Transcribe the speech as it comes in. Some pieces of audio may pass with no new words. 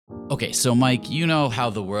Okay, so Mike, you know how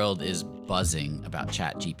the world is buzzing about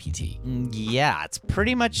ChatGPT. Yeah, it's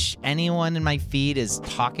pretty much anyone in my feed is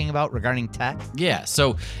talking about regarding tech. Yeah,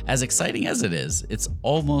 so as exciting as it is, it's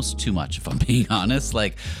almost too much if I'm being honest.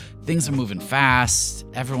 Like, things are moving fast,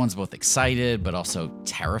 everyone's both excited but also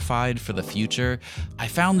terrified for the future. I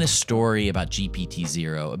found this story about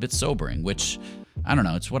GPTZero a bit sobering, which, I don't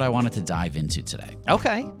know, it's what I wanted to dive into today.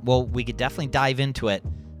 Okay, well, we could definitely dive into it.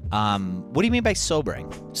 What do you mean by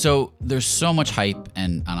sobering? So there's so much hype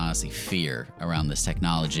and honestly fear around this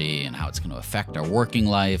technology and how it's going to affect our working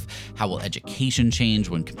life. How will education change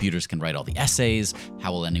when computers can write all the essays?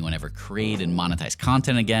 How will anyone ever create and monetize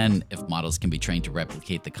content again if models can be trained to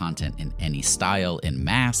replicate the content in any style in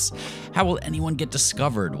mass? How will anyone get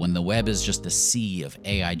discovered when the web is just a sea of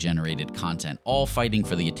AI-generated content, all fighting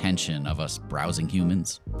for the attention of us browsing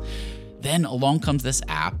humans? Then along comes this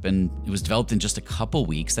app, and it was developed in just a couple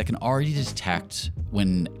weeks, that can already detect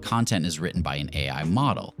when content is written by an AI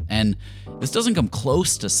model. And this doesn't come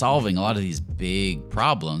close to solving a lot of these big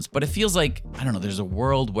problems, but it feels like, I don't know, there's a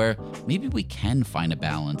world where maybe we can find a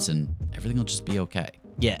balance and everything will just be okay.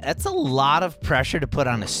 Yeah, that's a lot of pressure to put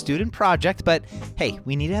on a student project, but hey,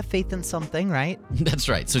 we need to have faith in something, right? That's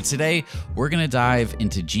right. So today, we're going to dive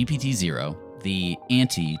into GPTZero, the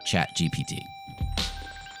Anti-ChatGPT.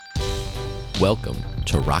 Welcome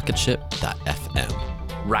to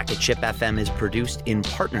RocketShip.fm. Rocketship FM is produced in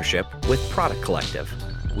partnership with Product Collective.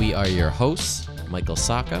 We are your hosts, Michael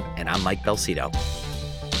Saka. And I'm Mike Belcito.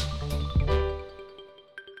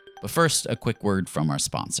 But first, a quick word from our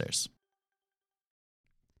sponsors.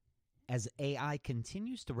 As AI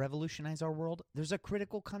continues to revolutionize our world, there's a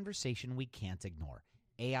critical conversation we can't ignore: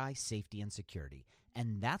 AI safety and security.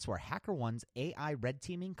 And that's where HackerOne's AI red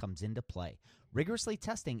teaming comes into play, rigorously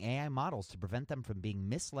testing AI models to prevent them from being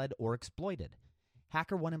misled or exploited.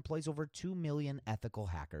 HackerOne employs over 2 million ethical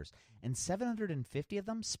hackers, and 750 of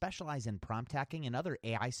them specialize in prompt hacking and other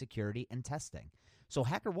AI security and testing. So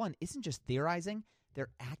HackerOne isn't just theorizing,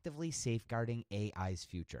 they're actively safeguarding AI's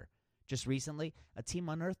future. Just recently, a team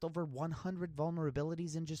unearthed over 100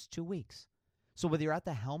 vulnerabilities in just 2 weeks. So whether you're at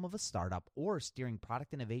the helm of a startup or steering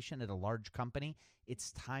product innovation at a large company,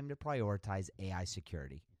 it's time to prioritize AI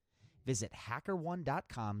security. Visit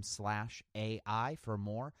hackerone.com/AI for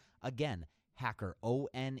more. Again,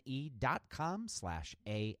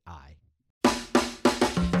 hackerone.com/AI.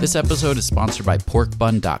 This episode is sponsored by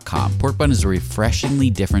porkbun.com. Porkbun is a refreshingly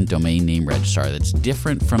different domain name registrar that's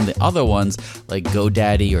different from the other ones like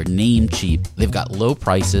GoDaddy or Namecheap. They've got low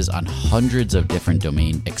prices on hundreds of different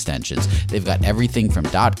domain extensions. They've got everything from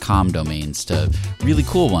 .com domains to really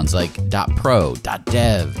cool ones like .pro,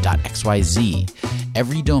 .dev, .xyz.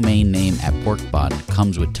 Every domain name at Porkbun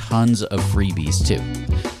comes with tons of freebies too,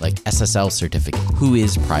 like SSL certificate,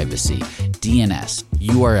 whois privacy, DNS,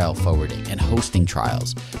 URL forwarding, and hosting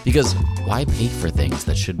trials. Because why pay for things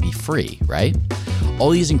that should be free, right?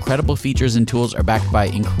 All these incredible features and tools are backed by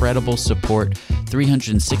incredible support,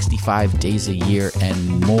 365 days a year,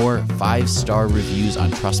 and more 5-star reviews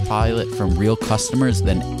on Trustpilot from real customers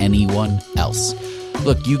than anyone else.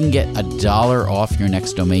 Look, you can get $1 off your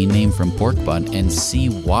next domain name from Porkbun and see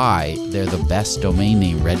why they're the best domain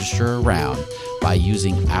name registrar around by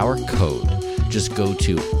using our code. Just go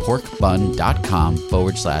to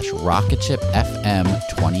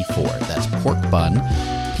porkbun.com/RocketShipFM24. That's porkbun,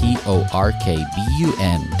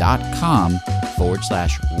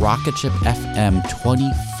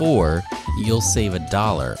 porkbun.com/RocketShipFM24. You'll save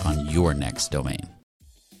 $1 on your next domain.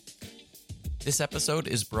 This episode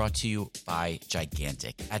is brought to you by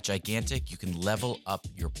Gigantic. At Gigantic, you can level up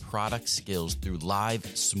your product skills through live,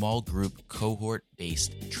 small group,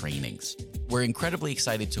 cohort-based trainings. We're incredibly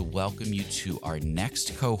excited to welcome you to our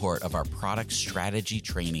next cohort of our product strategy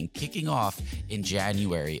training, kicking off in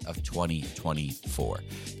January of 2024.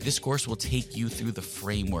 This course will take you through the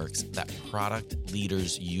frameworks that product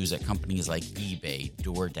leaders use at companies like eBay,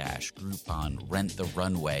 DoorDash, Groupon, Rent the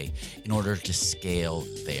Runway in order to scale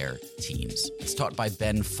their teams. It's taught by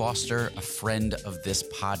Ben Foster, a friend of this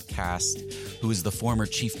podcast, who is the former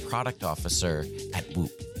chief product officer at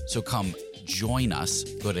Whoop. So come join us.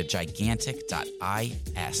 Go to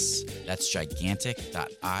gigantic.is. That's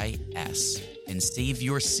gigantic.is. And save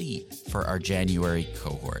your seat for our January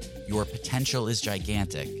cohort. Your potential is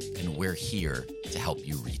gigantic, and we're here to help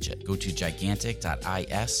you reach it. Go to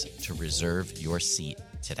gigantic.is to reserve your seat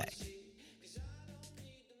today.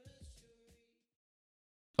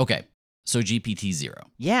 Okay, So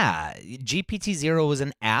GPT-Zero. Yeah, GPTZero is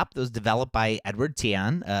an app that was developed by Edward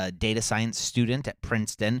Tian, a data science student at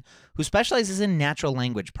Princeton who specializes in natural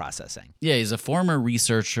language processing. Yeah, he's a former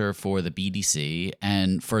researcher for the BDC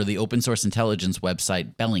and for the open source intelligence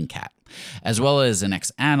website Bellingcat, as well as an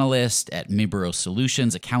ex-analyst at Mibro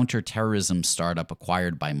Solutions, a counterterrorism startup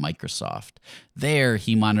acquired by Microsoft. There,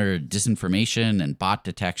 he monitored disinformation and bot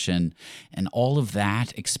detection, and all of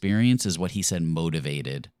that experience is what he said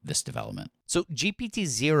motivated this development. So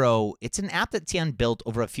GPTZero, it's an app that Tian built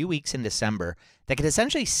over a few weeks in December that could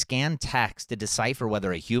essentially scan text to decipher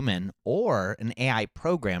whether a human or an AI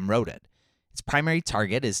program wrote it. Its primary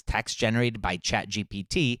target is text generated by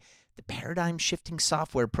ChatGPT, the paradigm-shifting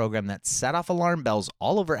software program that set off alarm bells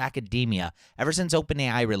all over academia ever since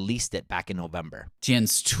OpenAI released it back in November.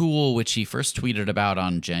 Tian's tool, which he first tweeted about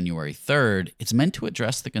on January 3rd, it's meant to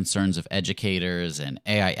address the concerns of educators and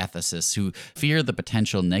AI ethicists who fear the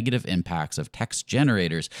potential negative impacts of text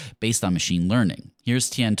generators based on machine learning. Here's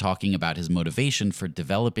Tian talking about his motivation for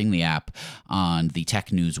developing the app on the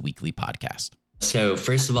Tech News Weekly podcast. So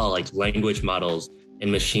first of all, like language models and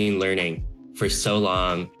machine learning for so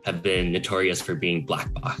long have been notorious for being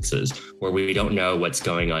black boxes where we don't know what's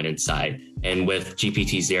going on inside. And with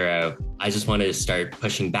GPT-Zero, I just want to start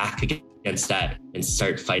pushing back against that and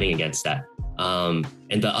start fighting against that. And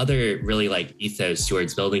the other really like ethos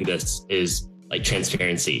towards building this is like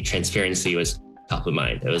transparency. Transparency was top of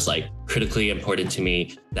mind. It was like critically important to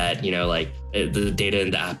me that, you know, like the data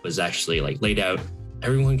in the app was actually like laid out.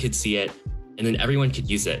 Everyone could see it and then everyone could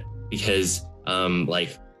use it because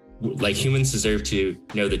like humans deserve to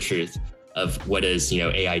know the truth of what is, you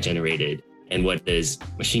know, AI generated and what is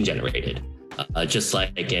machine generated. Just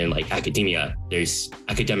like in like academia, there's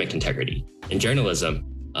academic integrity. In journalism,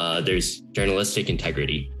 there's journalistic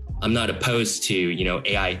integrity. I'm not opposed to, you know,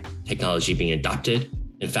 AI technology being adopted.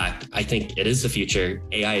 In fact, I think it is the future.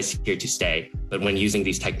 AI is here to stay. But when using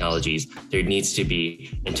these technologies, there needs to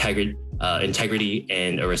be integrity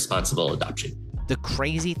and a responsible adoption. The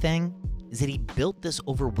crazy thing is that he built this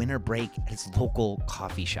over winter break at his local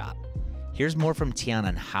coffee shop. Here's more from Tian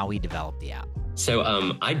on how he developed the app. So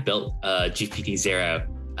I built GPT-Zero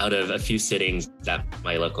out of a few sittings at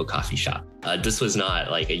my local coffee shop. This was not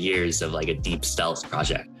like a years of like a deep stealth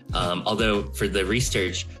project. Although for the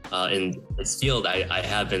research in this field, I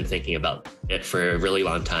have been thinking about it for a really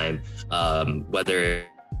long time, whether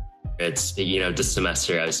it's, you know, this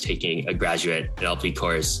semester I was taking a graduate NLP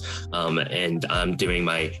course and I'm doing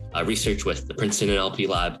my research with the Princeton NLP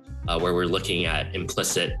lab where we're looking at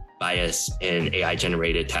implicit bias in AI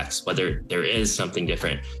generated text, whether there is something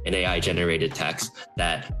different in AI generated text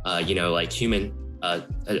that, you know, like human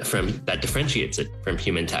from that differentiates it from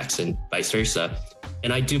human text and vice versa.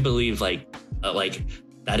 And I do believe like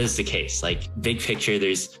that is the case. Like big picture,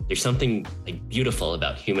 there's something like beautiful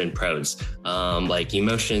about human prose, like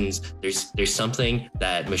emotions. There's something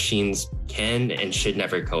that machines can and should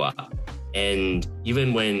never co-opt. And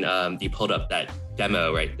even when you pulled up that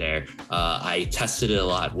demo right there, I tested it a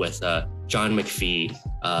lot with John McPhee,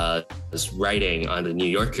 was writing on the New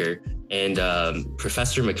Yorker. And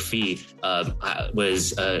Professor McPhee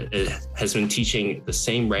has been teaching the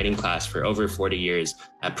same writing class for over 40 years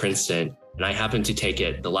at Princeton. And I happened to take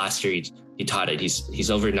it the last year he taught it. He's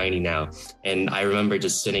over 90 now. And I remember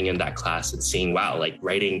just sitting in that class and seeing, wow, like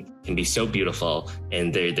writing can be so beautiful.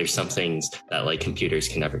 And there's some things that like computers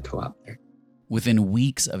can never co-opt there. Within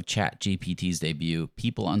weeks of ChatGPT's debut,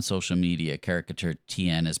 people on social media caricatured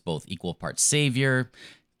Tian as both equal parts savior,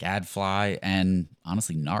 gadfly, and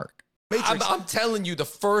honestly narc. I'm telling you, the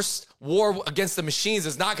first war against the machines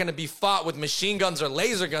is not going to be fought with machine guns or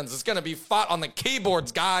laser guns. It's going to be fought on the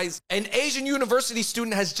keyboards, guys. An Asian university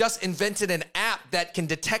student has just invented an app that can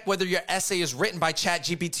detect whether your essay is written by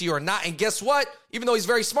ChatGPT or not. And guess what? Even though he's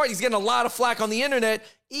very smart, he's getting a lot of flack on the internet,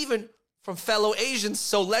 even from fellow Asians.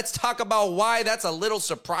 So let's talk about why that's a little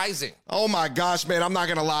surprising. Oh my gosh, man, I'm not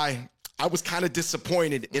going to lie. I was kind of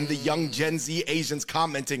disappointed in the young Gen Z Asians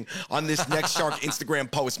commenting on this Next Shark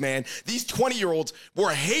Instagram post, man. These 20-year-olds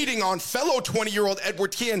were hating on fellow 20-year-old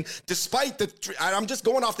Edward Tian, despite I'm just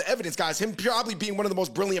going off the evidence, guys, him probably being one of the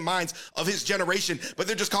most brilliant minds of his generation, but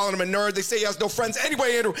they're just calling him a nerd. They say he has no friends.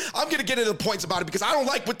 Anyway, Andrew, I'm going to get into the points about it because I don't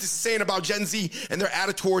like what this is saying about Gen Z and their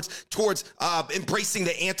attitude towards embracing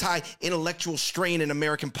the anti-intellectual strain in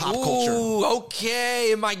American pop culture. Ooh,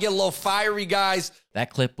 okay. It might get a little fiery, guys. That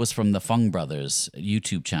clip was from the Fung Brothers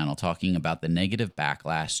YouTube channel talking about the negative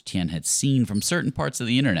backlash Tian had seen from certain parts of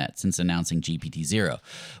the internet since announcing GPT-Zero,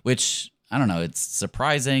 which, I don't know, it's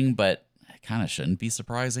surprising, but kind of shouldn't be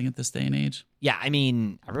surprising at this day and age. Yeah, I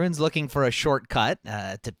mean, everyone's looking for a shortcut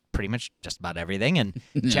to pretty much just about everything, and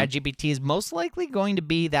ChatGPT is most likely going to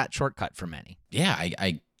be that shortcut for many. Yeah,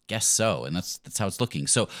 I guess so, and that's how it's looking.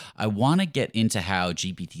 So I want to get into how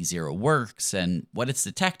GPTZero works and what it's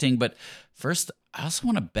detecting, but first, I also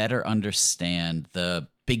want to better understand the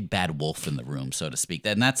big bad wolf in the room, so to speak,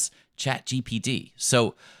 and that's ChatGPT.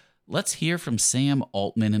 So let's hear from Sam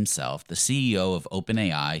Altman himself, the CEO of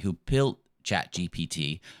OpenAI, who built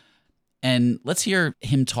ChatGPT. And let's hear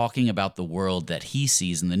him talking about the world that he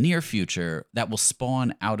sees in the near future that will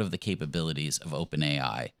spawn out of the capabilities of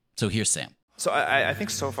OpenAI. So here's Sam. So I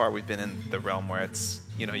think so far we've been in the realm where it's,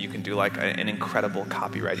 you can do like an incredible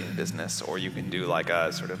copywriting business, or you can do like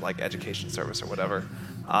a sort of like education service or whatever.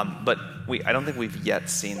 But I don't think we've yet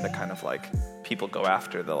seen the kind of like people go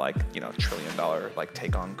after the like, $1 trillion like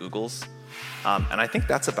take on Google's. And I think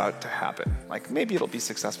that's about to happen. Like maybe it'll be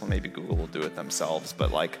successful, maybe Google will do it themselves,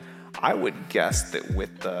 but like I would guess that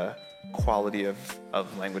with the quality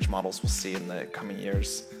of language models we'll see in the coming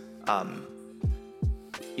years,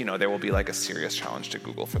 there will be like a serious challenge to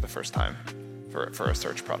Google for the first time for a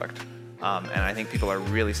search product. And I think people are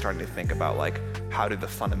really starting to think about like, how do the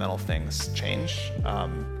fundamental things change?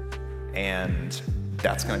 And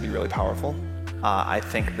that's going to be really powerful. I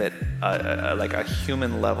think that like a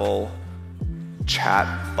human level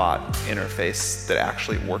chat bot interface that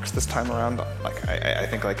actually works this time around, like I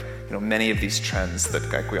think like, many of these trends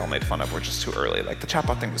that like we all made fun of were just too early. Like the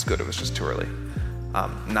chatbot thing was good, it was just too early.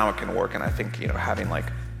 Now it can work, and I think having like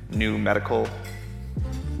new medical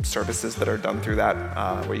services that are done through that,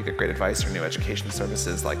 where you get great advice, or new education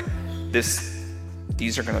services like this,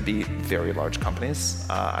 these are going to be very large companies.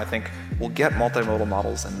 I think we'll get multimodal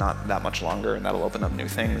models in not that much longer, and that'll open up new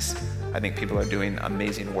things. I think people are doing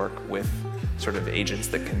amazing work with sort of agents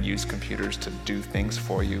that can use computers to do things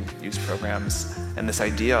for you, use programs, and this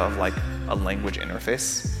idea of like a language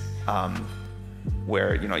interface,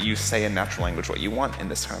 where you say in natural language what you want in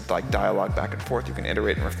this kind of like dialogue back and forth. You can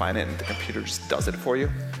iterate and refine it, and the computer just does it for you.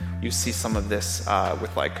 You see some of this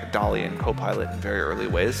with like DALL-E and Copilot in very early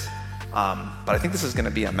ways, but I think this is going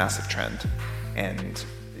to be a massive trend, and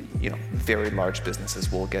very large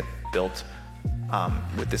businesses will get built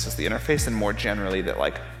with this as the interface, and more generally that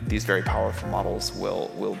like these very powerful models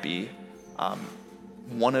will be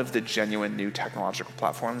one of the genuine new technological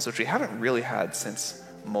platforms, which we haven't really had since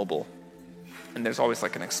mobile. And there's always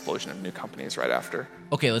like an explosion of new companies right after.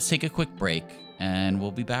 Okay, let's take a quick break, and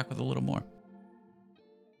we'll be back with a little more.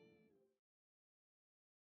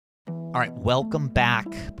 All right, welcome back.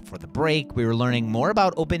 Before the break, we were learning more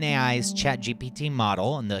about OpenAI's ChatGPT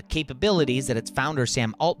model and the capabilities that its founder,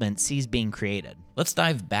 Sam Altman, sees being created. Let's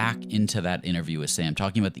dive back into that interview with Sam,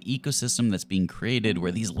 talking about the ecosystem that's being created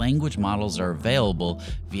where these language models are available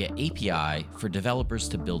via API for developers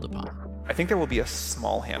to build upon. I think there will be a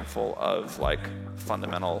small handful of like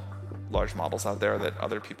fundamental large models out there that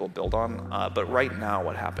other people build on. But right now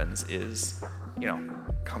what happens is,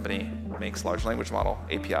 company makes large language model,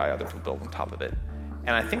 API, other people build on top of it.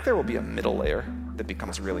 And I think there will be a middle layer that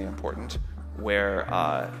becomes really important where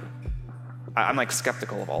I'm like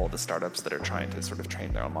skeptical of all of the startups that are trying to sort of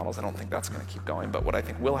train their own models. I don't think that's going to keep going. But what I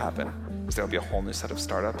think will happen is there will be a whole new set of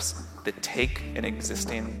startups that take an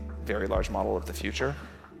existing very large model of the future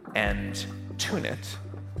and tune it,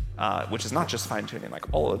 which is not just fine-tuning,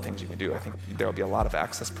 like all of the things you can do. I think there will be a lot of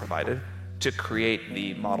access provided to create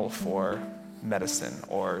the model for medicine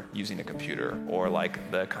or using a computer or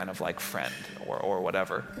like the kind of like friend or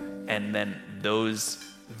whatever. And then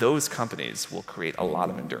those companies will create a lot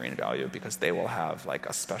of enduring value because they will have like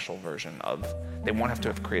a special version of, they won't have to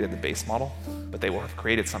have created the base model, but they will have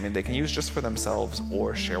created something they can use just for themselves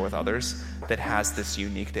or share with others that has this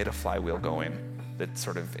unique data flywheel going that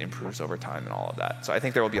sort of improves over time and all of that. So I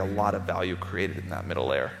think there will be a lot of value created in that middle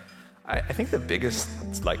layer. I think the biggest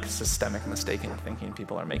like systemic mistake in thinking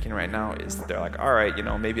people are making right now is that they're like, all right,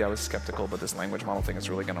 maybe I was skeptical, but this language model thing is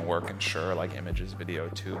really going to work, and sure, like images, video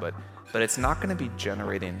too, but it's not going to be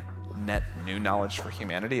generating net new knowledge for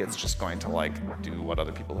humanity. It's just going to like do what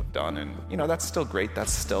other people have done, and that's still great.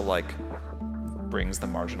 That's still like brings the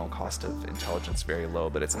marginal cost of intelligence very low,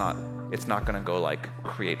 but it's not going to go like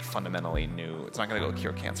create fundamentally new, it's not going to go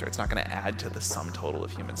cure cancer, it's not going to add to the sum total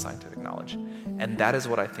of human scientific knowledge. And that is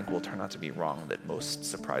what I think will turn out to be wrong that most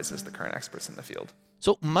surprises the current experts in the field.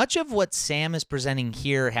 So much of what Sam is presenting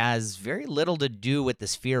here has very little to do with the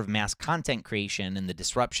sphere of mass content creation and the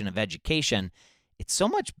disruption of education. It's so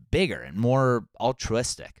much bigger and more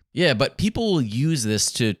altruistic. Yeah, but people will use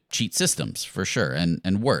this to cheat systems, for sure,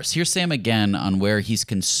 and worse. Here's Sam again on where he's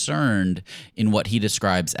concerned in what he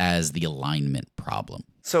describes as the alignment problem.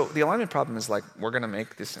 So the alignment problem is like, we're going to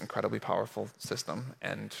make this incredibly powerful system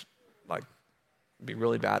and like be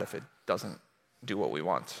really bad if it doesn't do what we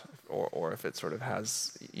want, or if it sort of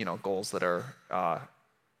has, goals that are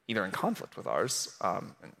either in conflict with ours,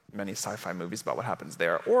 many sci-fi movies about what happens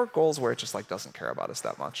there, or goals where it just like doesn't care about us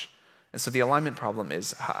that much. And so the alignment problem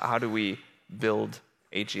is, how do we build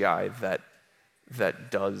AGI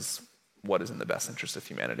that does what is in the best interest of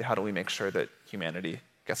humanity? How do we make sure that humanity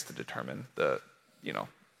gets to determine the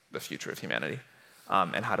future of humanity?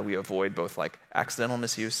 And how do we avoid both like accidental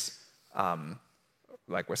misuse,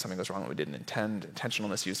 like where something goes wrong that we didn't intend, intentional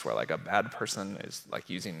misuse where like a bad person is like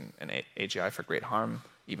using an AGI for great harm,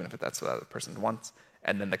 even if that's what the person wants,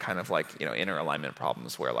 and then the kind of like, inner alignment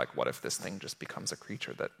problems where like, what if this thing just becomes a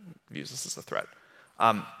creature that views us as a threat?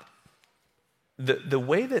 The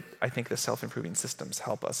way that I think the self-improving systems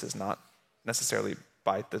help us is not necessarily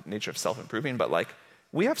by the nature of self-improving, but like,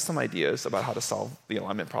 we have some ideas about how to solve the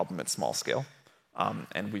alignment problem at small scale.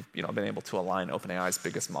 And we've been able to align OpenAI's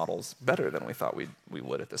biggest models better than we thought we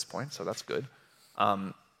would at this point, so that's good.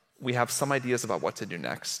 We have some ideas about what to do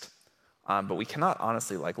next, but we cannot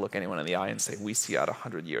honestly like look anyone in the eye and say, we see out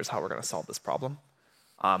 100 years how we're going to solve this problem.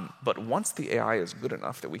 But once the AI is good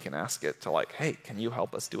enough that we can ask it to like, hey, can you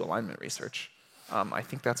help us do alignment research? I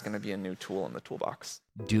think that's going to be a new tool in the toolbox.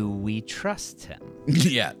 Do we trust him?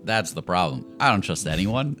 Yeah, that's the problem. I don't trust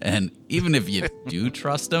anyone. And even if you do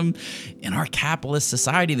trust them, in our capitalist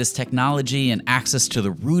society, this technology and access to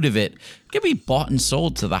the root of it can be bought and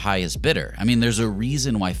sold to the highest bidder. I mean, there's a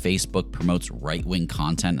reason why Facebook promotes right-wing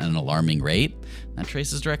content at an alarming rate. That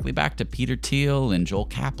traces directly back to Peter Thiel and Joel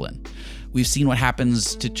Kaplan. We've seen what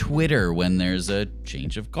happens to Twitter when there's a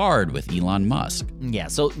change of guard with Elon Musk. Yeah,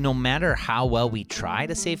 so no matter how well we try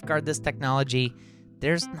to safeguard this technology,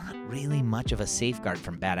 there's not really much of a safeguard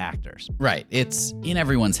from bad actors. Right. It's in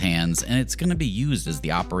everyone's hands, and it's going to be used as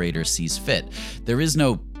the operator sees fit. There is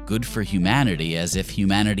no good for humanity, as if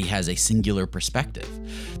humanity has a singular perspective.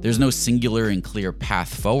 There's no singular and clear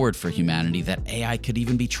path forward for humanity that AI could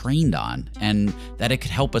even be trained on, and that it could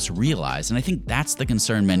help us realize. And I think that's the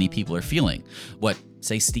concern many people are feeling. What,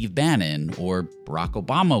 say, Steve Bannon or Barack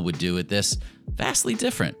Obama would do at this, vastly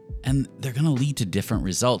different. And they're going to lead to different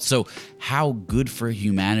results. So how good for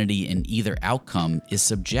humanity in either outcome is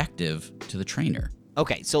subjective to the trainer.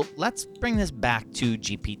 Okay, so let's bring this back to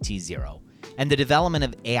GPTZero and the development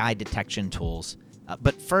of AI detection tools.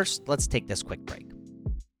 But first, let's take this quick break.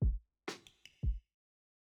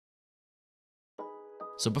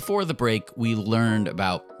 So before the break, we learned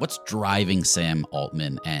about what's driving Sam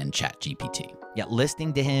Altman and ChatGPT. Yeah,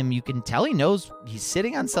 listening to him, you can tell he knows he's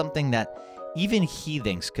sitting on something that even he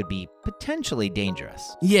thinks could be potentially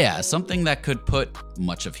dangerous. Yeah, something that could put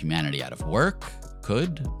much of humanity out of work,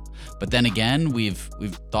 could. But then again, we've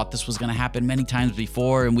thought this was going to happen many times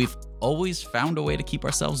before, and we've always found a way to keep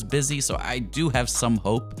ourselves busy, so I do have some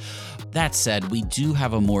hope. That said, we do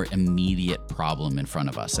have a more immediate problem in front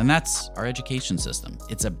of us, and that's our education system.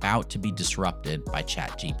 It's about to be disrupted by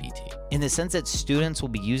ChatGPT. In the sense that students will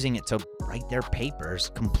be using it to write their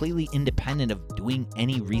papers completely independent of doing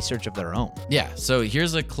any research of their own. Yeah, so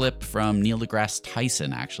here's a clip from Neil deGrasse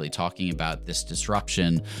Tyson actually talking about this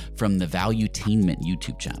disruption from the Valuetainment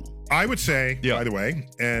YouTube channel. I would say, by the way,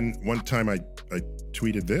 and one time I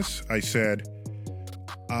tweeted this, I said,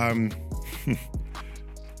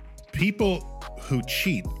 people who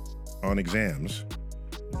cheat on exams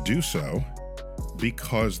do so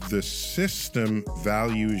because the system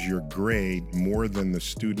values your grade more than the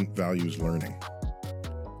student values learning.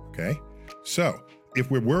 Okay? So, if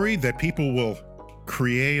we're worried that people will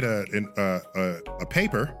create a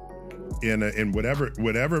paper in whatever,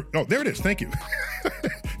 oh, there it is, thank you.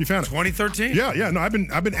 You found it. 2013? Yeah. No, I've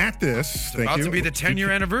been at this. It's about to be the 10-year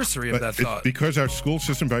anniversary of that thought. Because our school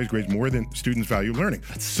system values grades more than students value learning.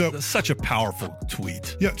 That's such a powerful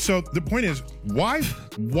tweet. Yeah. So the point is, why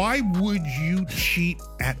would you cheat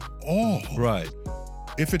at all? Right.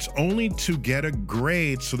 If it's only to get a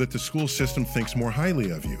grade so that the school system thinks more highly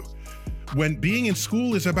of you, when being in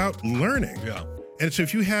school is about learning. Yeah. And so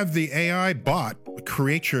if you have the AI bot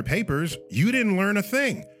create your papers, you didn't learn a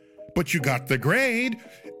thing, but you got the grade.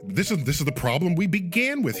 This is the problem we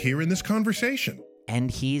began with here in this conversation. And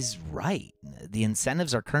he's right. The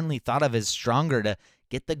incentives are currently thought of as stronger to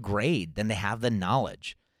get the grade than to have the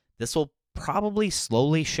knowledge. This will probably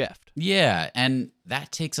slowly shift. Yeah, and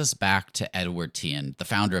that takes us back to Edward Tien, the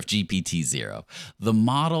founder of GPTZero. The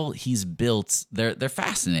model he's built, they're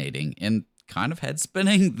fascinating and kind of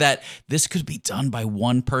head-spinning that this could be done by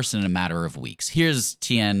one person in a matter of weeks. Here's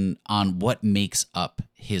Tien on what makes up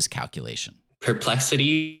his calculation.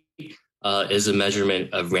 Perplexity is a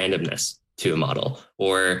measurement of randomness. to a model,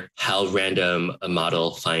 or how random a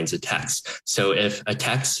model finds a text. So if a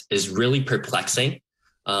text is really perplexing,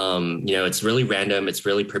 it's really random, it's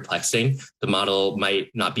really perplexing, the model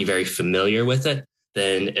might not be very familiar with it,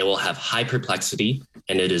 then it will have high perplexity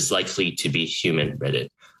and it is likely to be human written.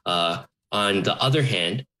 On the other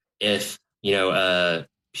hand, if a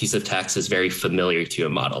piece of text is very familiar to a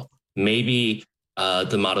model, maybe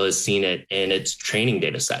the model has seen it in its training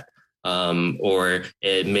data set, or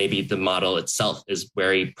maybe the model itself is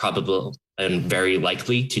very probable and very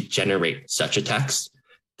likely to generate such a text,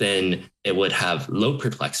 then it would have low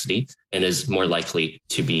perplexity and is more likely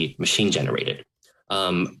to be machine generated.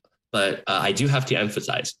 But I do have to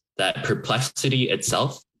emphasize that perplexity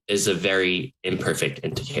itself is a very imperfect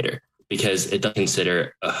indicator, because it does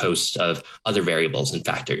consider a host of other variables and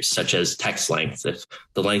factors, such as text length. If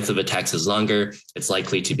the length of a text is longer, it's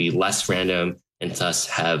likely to be less random and thus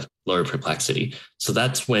have lower perplexity. So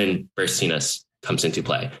that's when burstiness comes into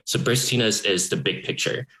play. So burstiness is the big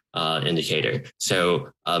picture indicator. So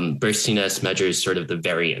burstiness measures sort of the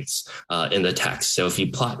variance in the text. So if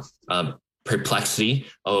you plot perplexity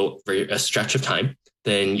over a stretch of time,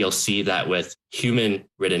 then you'll see that with human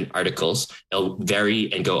written articles, it'll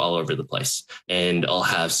vary and go all over the place, and it'll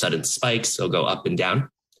have sudden spikes. It'll go up and down.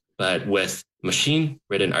 But with machine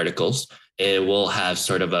written articles, it will have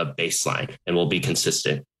sort of a baseline and will be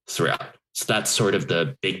consistent throughout. So that's sort of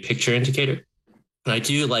the big picture indicator. And I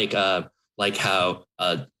do like how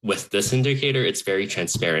with this indicator, it's very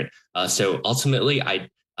transparent. So ultimately,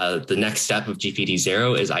 the next step of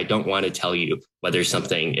GPTZero is I don't want to tell you whether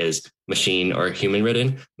something is machine or human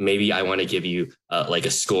written. Maybe I want to give you like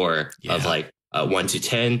a score of 1 to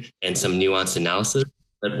 10 and some nuanced analysis.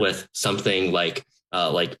 But with something like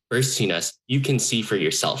burstiness, you can see for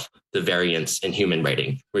yourself the variance in human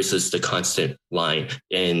writing versus the constant line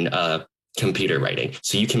in computer writing.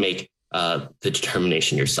 So you can make the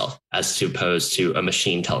determination yourself, as opposed to a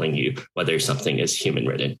machine telling you whether something is human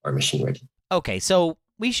written or machine written. Okay, so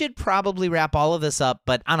we should probably wrap all of this up,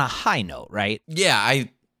 but on a high note, right? Yeah,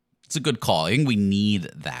 it's a good call. I think we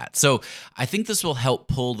need that. So I think this will help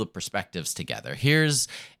pull the perspectives together. Here's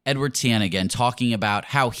Edward Tian again talking about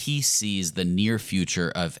how he sees the near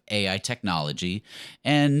future of AI technology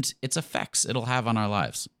and its effects it'll have on our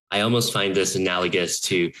lives. I almost find this analogous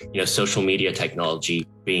to, social media technology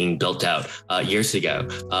being built out years ago.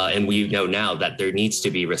 And we know now that there needs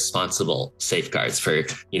to be responsible safeguards for,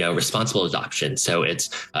 responsible adoption. So it's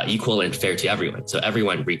equal and fair to everyone. So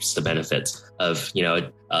everyone reaps the benefits of,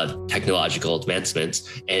 technological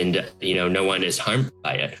advancements, and, no one is harmed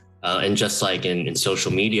by it. And just like in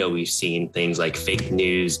social media, we've seen things like fake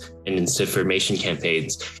news and misinformation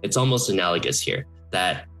campaigns. It's almost analogous here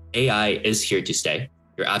that AI is here to stay.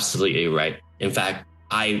 You're absolutely right. In fact,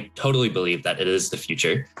 I totally believe that it is the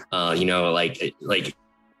future. And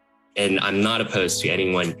I'm not opposed to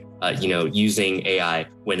anyone, using AI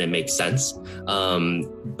when it makes sense.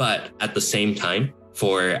 But at the same time,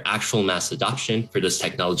 for actual mass adoption, for this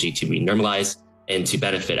technology to be normalized and to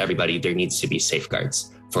benefit everybody, there needs to be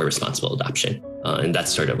safeguards for responsible adoption. And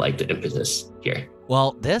that's sort of like the impetus here.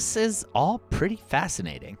 Well, this is all pretty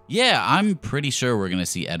fascinating. Yeah, I'm pretty sure we're going to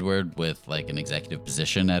see Edward with like an executive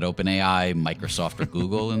position at OpenAI, Microsoft, or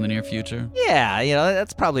Google in the near future. Yeah,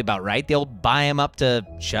 that's probably about right. They'll buy him up to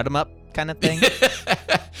shut him up kind of thing.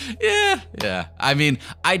 Yeah. I mean,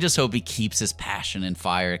 I just hope he keeps his passion and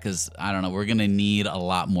fire, because, I don't know, we're going to need a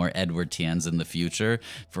lot more Edward Tians in the future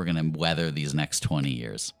if we're going to weather these next 20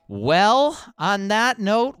 years. Well, on that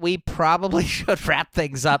note, we probably should wrap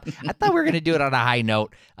things up. I thought we were going to do it on a high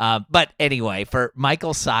note. But anyway, for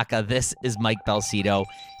Michael Sacca, this is Mike Belcito,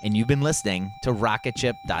 and you've been listening to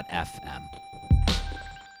Rocketship.fm.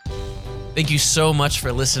 Thank you so much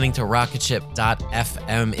for listening to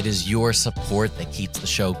Rocketship.fm. It is your support that keeps the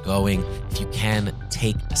show going. If you can,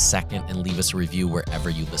 take a second and leave us a review wherever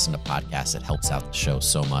you listen to podcasts. It helps out the show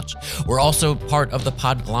so much. We're also part of the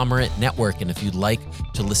Podglomerate Network, and if you'd like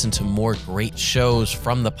to listen to more great shows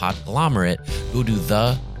from the Podglomerate, go to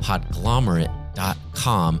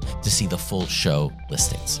thepodglomerate.com to see the full show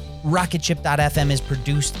listings. Rocketship.fm is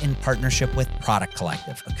produced in partnership with Product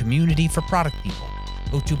Collective, a community for product people.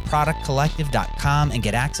 Go to productcollective.com and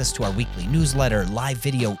get access to our weekly newsletter, live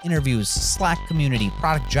video interviews, Slack community,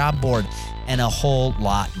 product job board, and a whole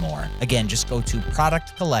lot more. Again, just go to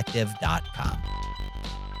productcollective.com.